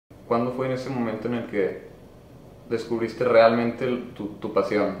¿cuándo fue en ese momento en el que descubriste realmente tu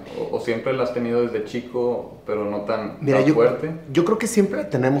pasión? ¿O siempre la has tenido desde chico, pero no tan, Mira, tan fuerte? yo creo que siempre la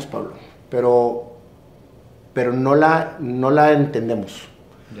tenemos, Pablo, pero no la entendemos.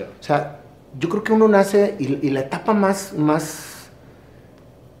 Ya. O sea, yo creo que uno nace y la etapa más,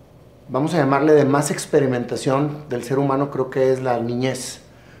 vamos a llamarle de más experimentación del ser humano, creo que es la niñez.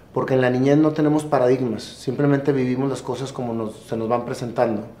 Porque en la niñez no tenemos paradigmas, simplemente vivimos las cosas como se nos van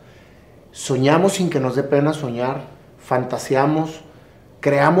presentando. Soñamos sin que nos dé pena soñar, fantaseamos,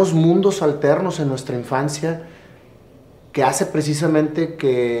 creamos mundos alternos en nuestra infancia que hace precisamente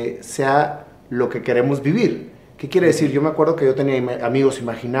que sea lo que queremos vivir. ¿Qué quiere decir? Yo me acuerdo que yo tenía amigos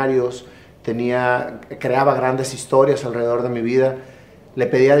imaginarios, creaba grandes historias alrededor de mi vida, le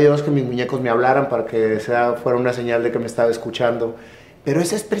pedía a Dios que mis muñecos me hablaran para que fuera una señal de que me estaba escuchando. Pero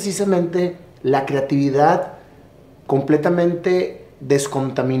esa es precisamente la creatividad completamente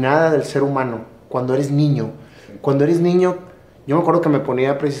descontaminada del ser humano cuando eres niño. Sí. Cuando eres niño, yo me acuerdo que me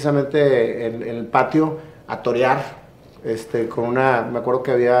ponía precisamente en el patio a torear. Me acuerdo que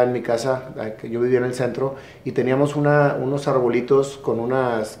había en mi casa, que yo vivía en el centro, y teníamos unos arbolitos con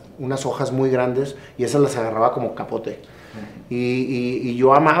unas hojas muy grandes y esas las agarraba como capote. Y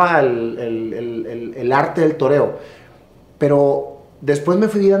yo amaba el arte del toreo, pero después me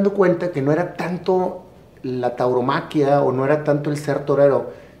fui dando cuenta que no era tanto la tauromaquia o no era tanto el ser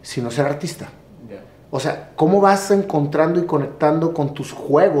torero, sino ser artista. Yeah. O sea, ¿cómo vas encontrando y conectando con tus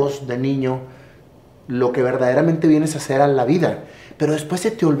juegos de niño lo que verdaderamente vienes a hacer a la vida? Pero después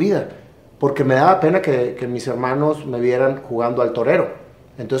se te olvida, porque me daba pena que mis hermanos me vieran jugando al torero.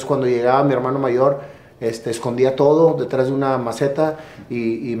 Entonces cuando llegaba mi hermano mayor, escondía todo detrás de una maceta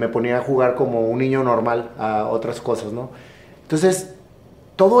y me ponía a jugar como un niño normal a otras cosas, ¿no? Entonces,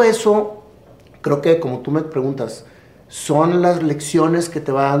 todo eso, creo que como tú me preguntas, son las lecciones que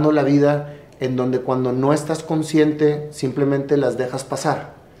te va dando la vida, en donde cuando no estás consciente, simplemente las dejas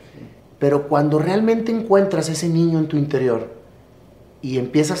pasar. Pero cuando realmente encuentras ese niño en tu interior y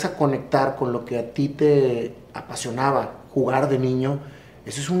empiezas a conectar con lo que a ti te apasionaba, jugar de niño,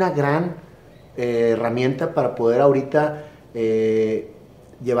 eso es una gran herramienta para poder ahorita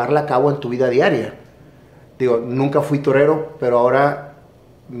llevarla a cabo en tu vida diaria. Digo, nunca fui torero, pero ahora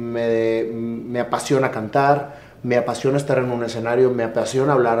me apasiona cantar, me apasiona estar en un escenario, me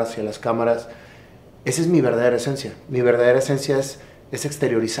apasiona hablar hacia las cámaras. Esa es mi verdadera esencia. Mi verdadera esencia es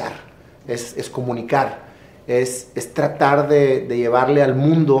exteriorizar, es comunicar, es tratar de llevarle al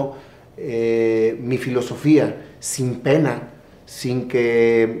mundo mi filosofía sin pena, sin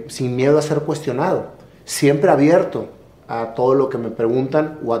miedo a ser cuestionado, siempre abierto a todo lo que me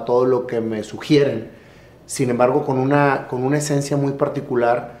preguntan o a todo lo que me sugieren. Sin embargo, con una esencia muy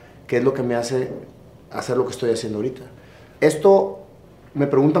particular, que es lo que me hace hacer lo que estoy haciendo ahorita. Esto me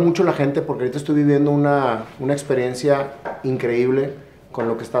pregunta mucho la gente, porque ahorita estoy viviendo una experiencia increíble con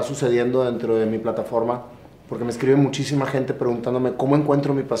lo que está sucediendo dentro de mi plataforma, porque me escribe muchísima gente preguntándome cómo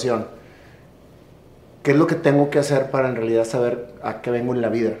encuentro mi pasión, qué es lo que tengo que hacer para en realidad saber a qué vengo en la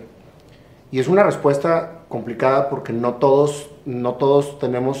vida. Y es una respuesta complicada porque no todos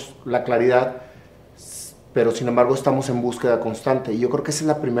tenemos la claridad, pero sin embargo estamos en búsqueda constante. Y yo creo que esa es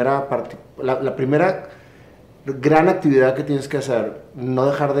la primera parte, la primera gran actividad que tienes que hacer, no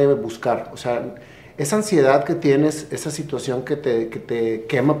dejar de buscar. O sea, esa ansiedad que tienes, esa situación que te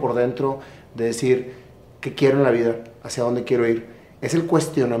quema por dentro de decir qué quiero en la vida, hacia dónde quiero ir, es el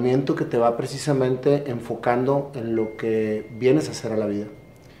cuestionamiento que te va precisamente enfocando en lo que vienes a hacer a la vida.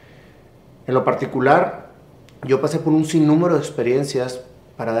 En lo particular, yo pasé por un sinnúmero de experiencias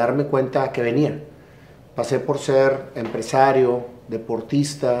para darme cuenta a qué venía. Pasé por ser empresario,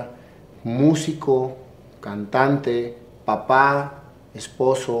 deportista, músico, cantante, papá,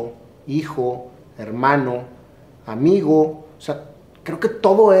 esposo, hijo, hermano, amigo. O sea, creo que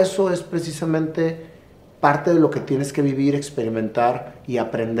todo eso es precisamente parte de lo que tienes que vivir, experimentar y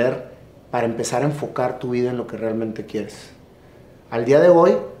aprender para empezar a enfocar tu vida en lo que realmente quieres. Al día de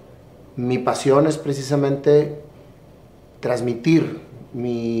hoy, mi pasión es precisamente transmitir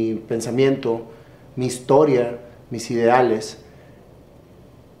mi pensamiento, mi historia, mis ideales,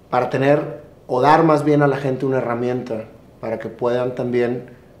 para tener o dar más bien a la gente una herramienta para que puedan también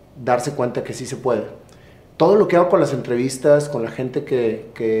darse cuenta que sí se puede. Todo lo que hago con las entrevistas, con la gente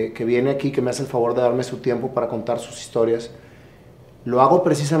que viene aquí, que me hace el favor de darme su tiempo para contar sus historias, lo hago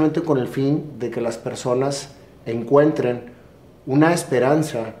precisamente con el fin de que las personas encuentren una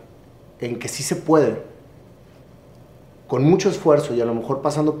esperanza en que sí se puede, con mucho esfuerzo y a lo mejor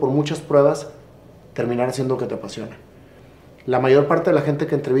pasando por muchas pruebas, terminar haciendo lo que te apasiona. La mayor parte de la gente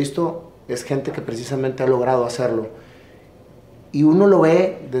que entrevisto es gente que precisamente ha logrado hacerlo. y uno lo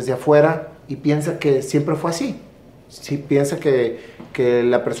ve desde afuera y piensa que siempre fue así. Sí, piensa que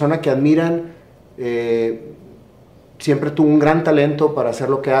la persona que admiran siempre tuvo un gran talento para hacer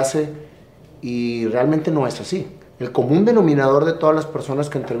lo que hace, y realmente no es así. El común denominador de todas las personas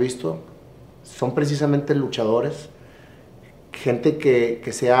que entrevisto son precisamente luchadores, gente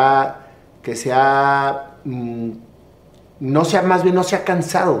no se ha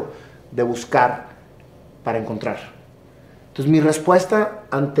cansado de buscar para encontrar. Entonces mi respuesta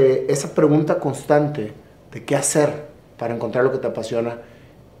ante esa pregunta constante de qué hacer para encontrar lo que te apasiona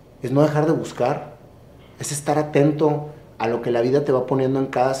es no dejar de buscar, es estar atento a lo que la vida te va poniendo en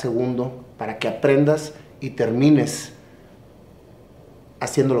cada segundo para que aprendas y termines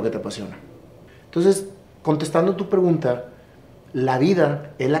haciendo lo que te apasiona. Entonces, contestando tu pregunta, la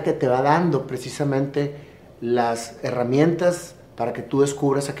vida es la que te va dando precisamente las herramientas para que tú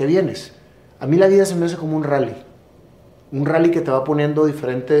descubras a qué vienes. A mí la vida se me hace como un rally que te va poniendo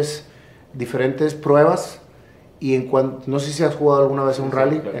diferentes pruebas, y no sé si has jugado alguna vez a un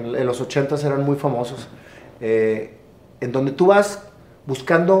rally, en los 80s eran muy famosos, en donde tú vas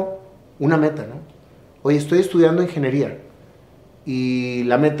buscando una meta, ¿no? Oye, estoy estudiando ingeniería y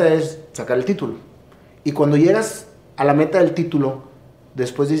la meta es sacar el título. Y cuando llegas a la meta del título,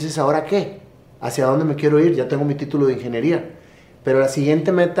 después dices, ¿ahora qué? ¿Hacia dónde me quiero ir? Ya tengo mi título de ingeniería. Pero la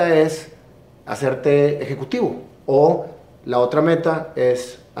siguiente meta es hacerte ejecutivo. O la otra meta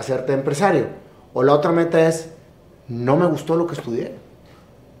es hacerte empresario. O la otra meta es, no me gustó lo que estudié.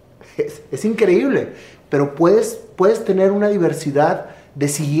 Es increíble. Pero puedes tener una diversidad de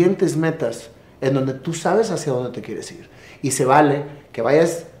siguientes metas en donde tú sabes hacia dónde te quieres ir. Y se vale que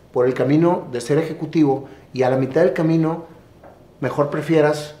vayas por el camino de ser ejecutivo y a la mitad del camino mejor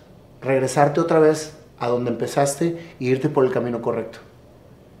prefieras regresarte otra vez a donde empezaste e irte por el camino correcto.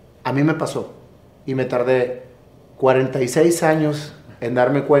 A mí me pasó y me tardé 46 años en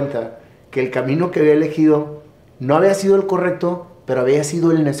darme cuenta que el camino que había elegido no había sido el correcto, pero había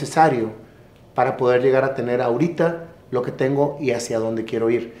sido el necesario para poder llegar a tener ahorita lo que tengo y hacia dónde quiero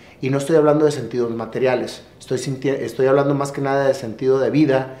ir. Y no estoy hablando de sentidos materiales, estoy hablando más que nada de sentido de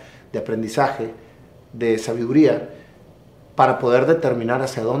vida, de aprendizaje, de sabiduría, para poder determinar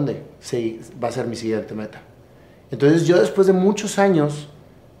hacia dónde va a ser mi siguiente meta. Entonces yo, después de muchos años,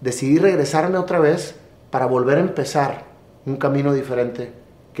 decidí regresarme otra vez para volver a empezar un camino diferente,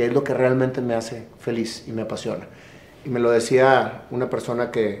 que es lo que realmente me hace feliz y me apasiona. Y me lo decía una persona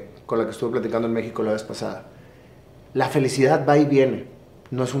con la que estuve platicando en México la vez pasada. La felicidad va y viene,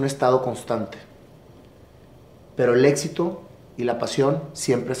 no es un estado constante. Pero el éxito y la pasión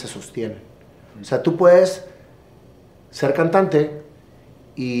siempre se sostienen. O sea, tú puedes ser cantante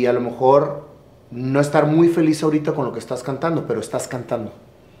y a lo mejor no estar muy feliz ahorita con lo que estás cantando, pero estás cantando.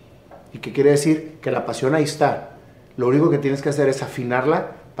 ¿Y qué quiere decir? Que la pasión ahí está. Lo único que tienes que hacer es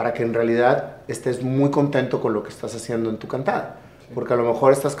afinarla para que en realidad estés muy contento con lo que estás haciendo en tu cantada. Porque a lo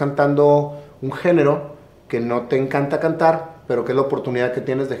mejor estás cantando un género que no te encanta cantar, pero que es la oportunidad que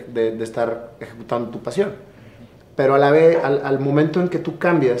tienes de estar ejecutando tu pasión. Pero a la vez, al momento en que tú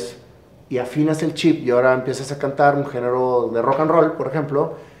cambias y afinas el chip y ahora empiezas a cantar un género de rock and roll, por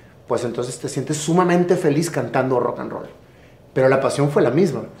ejemplo, pues entonces te sientes sumamente feliz cantando rock and roll. Pero la pasión fue la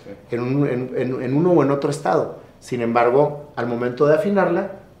misma, sí, en uno o en otro estado. Sin embargo, al momento de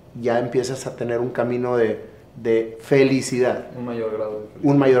afinarla, ya empiezas a tener un camino de felicidad. Un mayor grado de felicidad.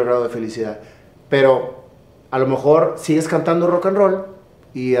 Un mayor grado de felicidad. Pero a lo mejor sigues cantando rock and roll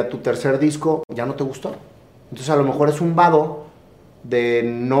y a tu tercer disco ya no te gustó. Entonces a lo mejor es un vado de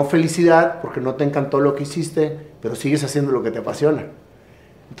no felicidad porque no te encantó lo que hiciste, pero sigues haciendo lo que te apasiona.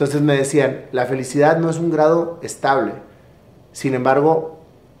 Entonces me decían, la felicidad no es un grado estable. Sin embargo,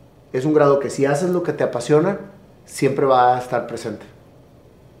 es un grado que si haces lo que te apasiona, siempre va a estar presente.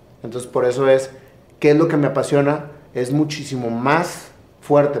 Entonces por eso ¿qué es lo que me apasiona? Es muchísimo más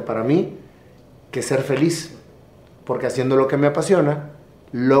fuerte para mí que ser feliz. Porque haciendo lo que me apasiona,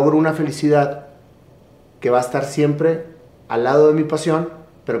 logro una felicidad que va a estar siempre al lado de mi pasión,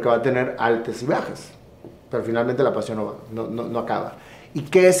 pero que va a tener altas y bajas. Pero finalmente la pasión no acaba. ¿Y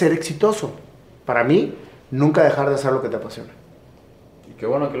qué es ser exitoso? Para mí, nunca dejar de hacer lo que te apasiona. Y qué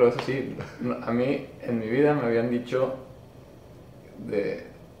bueno que lo ves así. A mí, en mi vida, me habían dicho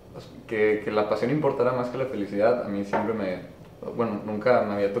que la pasión importara más que la felicidad. A mí siempre nunca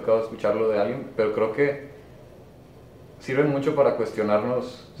me había tocado escucharlo de alguien, pero creo que sirve mucho para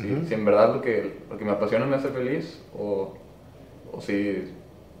cuestionarnos si en verdad lo que me apasiona me hace feliz o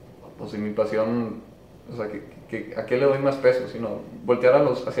si mi pasión, o sea, ¿a qué le doy más peso? Sino voltear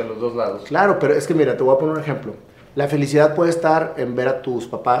hacia los dos lados. Claro, pero es que mira, te voy a poner un ejemplo. La felicidad puede estar en ver a tus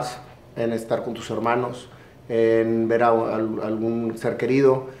papás, en estar con tus hermanos, en ver a algún ser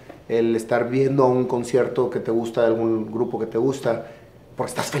querido, el estar viendo un concierto que te gusta, de algún grupo que te gusta, porque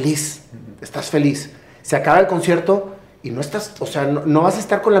estás feliz, estás feliz. Se acaba el concierto y no estás, o sea, no vas a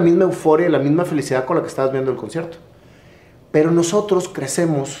estar con la misma euforia y la misma felicidad con la que estabas viendo el concierto. Pero nosotros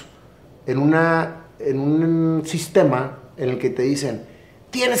crecemos en un sistema en el que te dicen,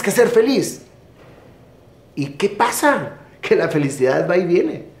 tienes que ser feliz. ¿Y qué pasa? Que la felicidad va y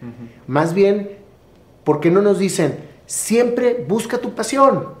viene. Más bien, ¿por qué no nos dicen, siempre busca tu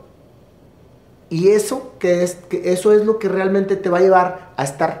pasión? Y eso, eso es lo que realmente te va a llevar a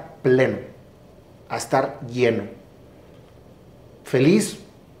estar pleno, a estar lleno. Feliz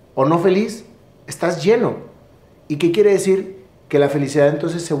o no feliz, estás lleno. ¿Y qué quiere decir? Que la felicidad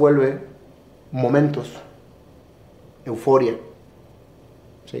entonces se vuelve momentos, euforia,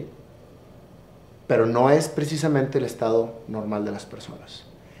 ¿sí? Pero no es precisamente el estado normal de las personas.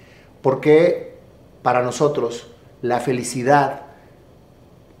 Porque para nosotros la felicidad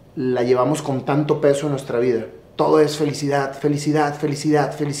la llevamos con tanto peso en nuestra vida. Todo es felicidad, felicidad,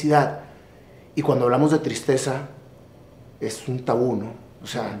 felicidad, felicidad. Y cuando hablamos de tristeza, es un tabú, ¿no? O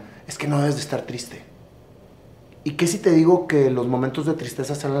sea, es que no debes de estar triste. ¿Y qué si te digo que los momentos de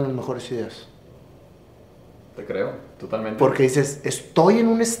tristeza salen las mejores ideas? Te creo, totalmente. Porque dices, estoy en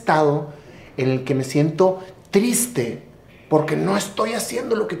un estado en el que me siento triste porque no estoy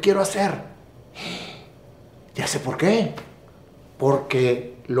haciendo lo que quiero hacer. Ya sé por qué.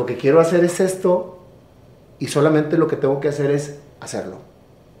 Porque lo que quiero hacer es esto y solamente lo que tengo que hacer es hacerlo.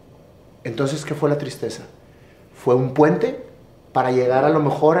 Entonces, ¿qué fue la tristeza? Fue un puente para llegar a lo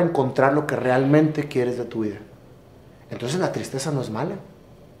mejor a encontrar lo que realmente quieres de tu vida. Entonces la tristeza no es mala.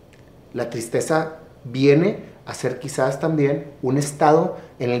 La tristeza viene a ser quizás también un estado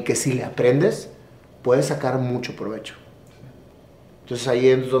en el que si le aprendes, puedes sacar mucho provecho. Entonces ahí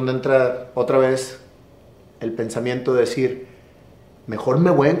es donde entra otra vez el pensamiento de decir, mejor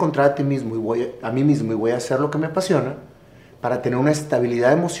me voy a encontrar a mí mismo y voy a hacer lo que me apasiona para tener una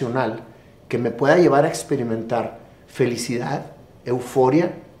estabilidad emocional que me pueda llevar a experimentar felicidad,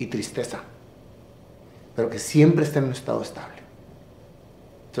 euforia y tristeza, pero que siempre esté en un estado estable.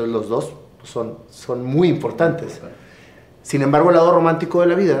 Entonces los dos son muy importantes. Sin embargo, el lado romántico de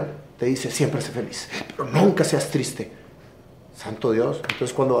la vida te dice, siempre sé feliz, pero nunca seas triste. Santo Dios,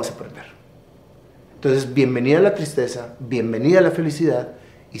 entonces ¿cuándo vas a aprender? Entonces, bienvenida a la tristeza, bienvenida a la felicidad,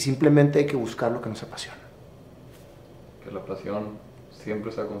 y simplemente hay que buscar lo que nos apasiona. Que la pasión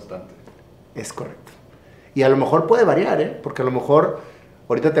siempre sea constante. Es correcto. Y a lo mejor puede variar, porque a lo mejor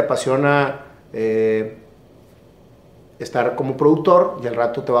ahorita te apasiona estar como productor y al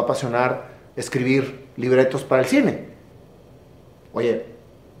rato te va a apasionar escribir libretos para el cine. Oye,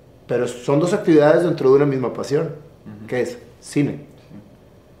 pero son dos actividades dentro de una misma pasión, que es cine. Sí.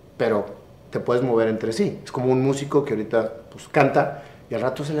 Pero te puedes mover entre sí. Es como un músico que ahorita pues, canta y al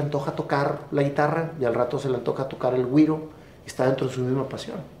rato se le antoja tocar la guitarra y al rato se le antoja tocar el güiro y está dentro de su misma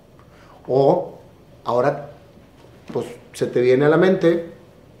pasión. O ahora pues se te viene a la mente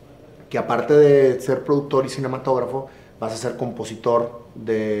que aparte de ser productor y cinematógrafo vas a ser compositor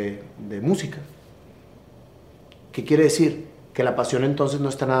de música. ¿Qué quiere decir? Que la pasión entonces no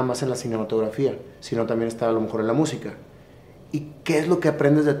está nada más en la cinematografía, sino también está a lo mejor en la música. ¿Y qué es lo que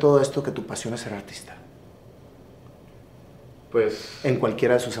aprendes de todo esto? Que tu pasión es ser artista. Pues... en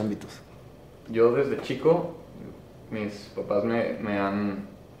cualquiera de sus ámbitos. Yo desde chico, mis papás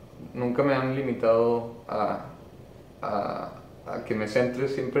nunca me han limitado a que me centre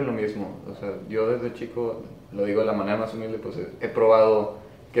siempre en lo mismo. O sea, yo desde chico, lo digo de la manera más humilde, pues he probado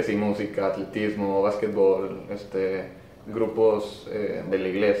que sí, música, atletismo, básquetbol, grupos de la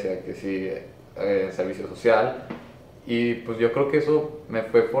iglesia, que sí, servicio social. Y pues yo creo que eso me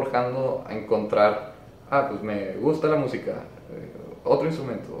fue forjando a encontrar, pues me gusta la música, otro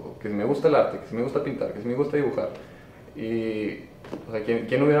instrumento, que me gusta el arte, que me gusta pintar, que me gusta dibujar. Y, o sea,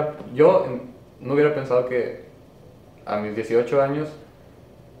 yo no hubiera pensado que a mis 18 años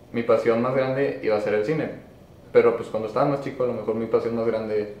mi pasión más grande iba a ser el cine. Pero pues cuando estaba más chico a lo mejor mi pasión más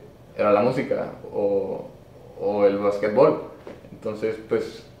grande era la música o el basquetbol. Entonces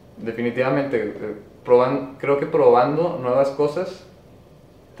pues definitivamente creo que probando nuevas cosas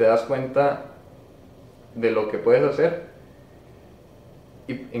te das cuenta de lo que puedes hacer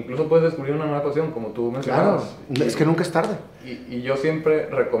e incluso puedes descubrir una nueva pasión como tú mencionabas. Claro, es que nunca es tarde. Y yo siempre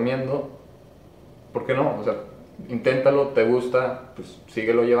recomiendo, ¿por qué no? O sea, inténtalo, te gusta, pues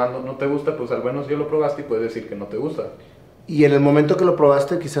síguelo llevando, no te gusta, pues al menos ya lo probaste y puedes decir que no te gusta. Y en el momento que lo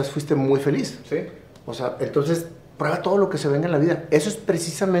probaste quizás fuiste muy feliz. Sí. O sea, entonces prueba todo lo que se venga en la vida. Eso es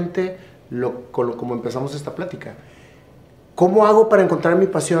precisamente como empezamos esta plática. ¿Cómo hago para encontrar mi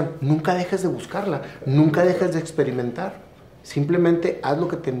pasión? Nunca dejes de buscarla, nunca dejes de experimentar. Simplemente haz lo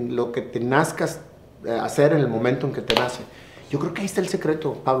que te nazcas hacer en el momento en que te nace. Yo creo que ahí está el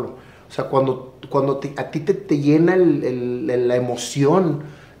secreto, Pablo. O sea, cuando a ti te llena la emoción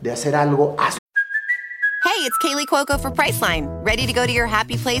de hacer algo, hazlo. Hey, it's Kaylee Cuoco for Priceline. Ready to go to your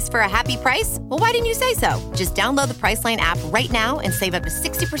happy place for a happy price? Well, why didn't you say so? Just download the Priceline app right now and save up to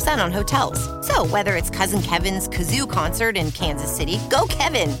 60% on hotels. So whether it's Cousin Kevin's Kazoo Concert in Kansas City, go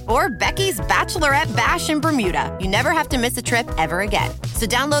Kevin, or Becky's Bachelorette Bash in Bermuda, you never have to miss a trip ever again. So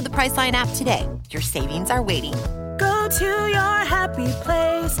download the Priceline app today. Your savings are waiting. Go to your happy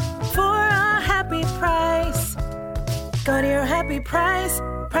place for a happy price. Go to your happy price,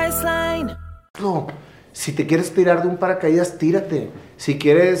 Priceline. Si te quieres tirar de un paracaídas, tírate. Si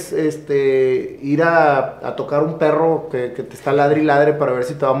quieres ir a tocar un perro que te está ladre y ladre para ver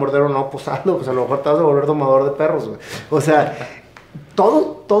si te va a morder o no, pues hazlo. Pues a lo mejor te vas a volver domador de perros, güey. O sea,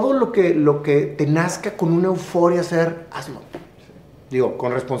 todo lo que te nazca con una euforia hacer, hazlo. Digo,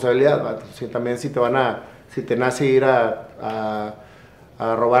 con responsabilidad, ¿verdad? También si te nace ir a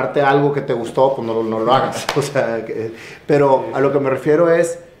robarte algo que te gustó, pues no lo hagas. O sea, pero a lo que me refiero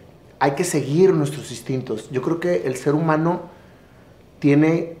es, hay que seguir nuestros instintos. Yo creo que el ser humano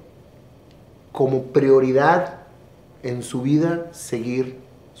tiene como prioridad en su vida seguir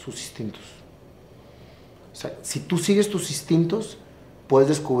sus instintos. O sea, si tú sigues tus instintos, puedes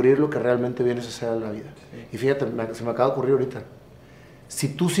descubrir lo que realmente vienes a hacer en la vida. Sí. Y fíjate, se me acaba de ocurrir ahorita. Si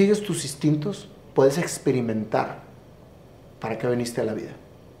tú sigues tus instintos, puedes experimentar para qué viniste a la vida.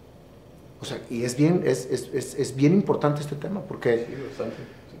 O sea, y es bien importante este tema, porque... Sí,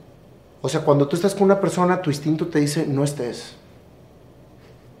 bastante. O sea, cuando tú estás con una persona, tu instinto te dice, no estés.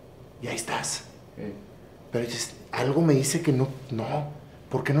 Y ahí estás. Sí. Pero dices, algo me dice que no.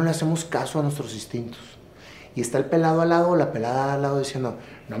 ¿Por qué no le hacemos caso a nuestros instintos? Y está el pelado al lado o la pelada al lado diciendo,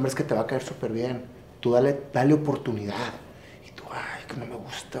 no, hombre, es que te va a caer súper bien. Tú dale oportunidad. Y tú, ay, que no me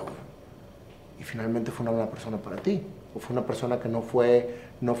gusta, güey. Y finalmente fue una buena persona para ti. O fue una persona que no fue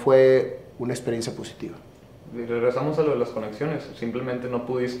una experiencia positiva. Y regresamos a lo de las conexiones. Simplemente no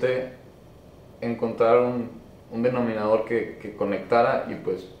pudiste encontrar un denominador que conectara y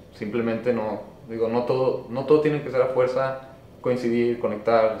pues simplemente no todo tiene que ser a fuerza coincidir,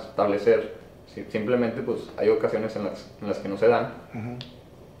 conectar, establecer. Simplemente pues hay ocasiones en las que no se dan. Uh-huh.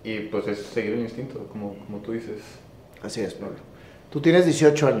 Y pues es seguir el instinto, como tú dices. Así es, Pablo. Tú tienes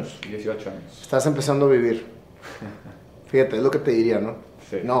 18 años. 18 años. Estás empezando a vivir. Fíjate, es lo que te diría, ¿no?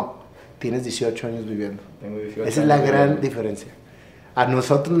 Sí. No, tienes 18 años viviendo. Tengo 18 Esa es la gran diferencia. A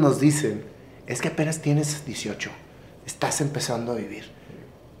nosotros nos dicen, es que apenas tienes 18, estás empezando a vivir.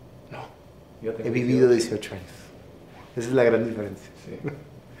 No, he vivido 18 años. Esa es la gran diferencia. Sí.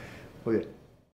 Muy bien.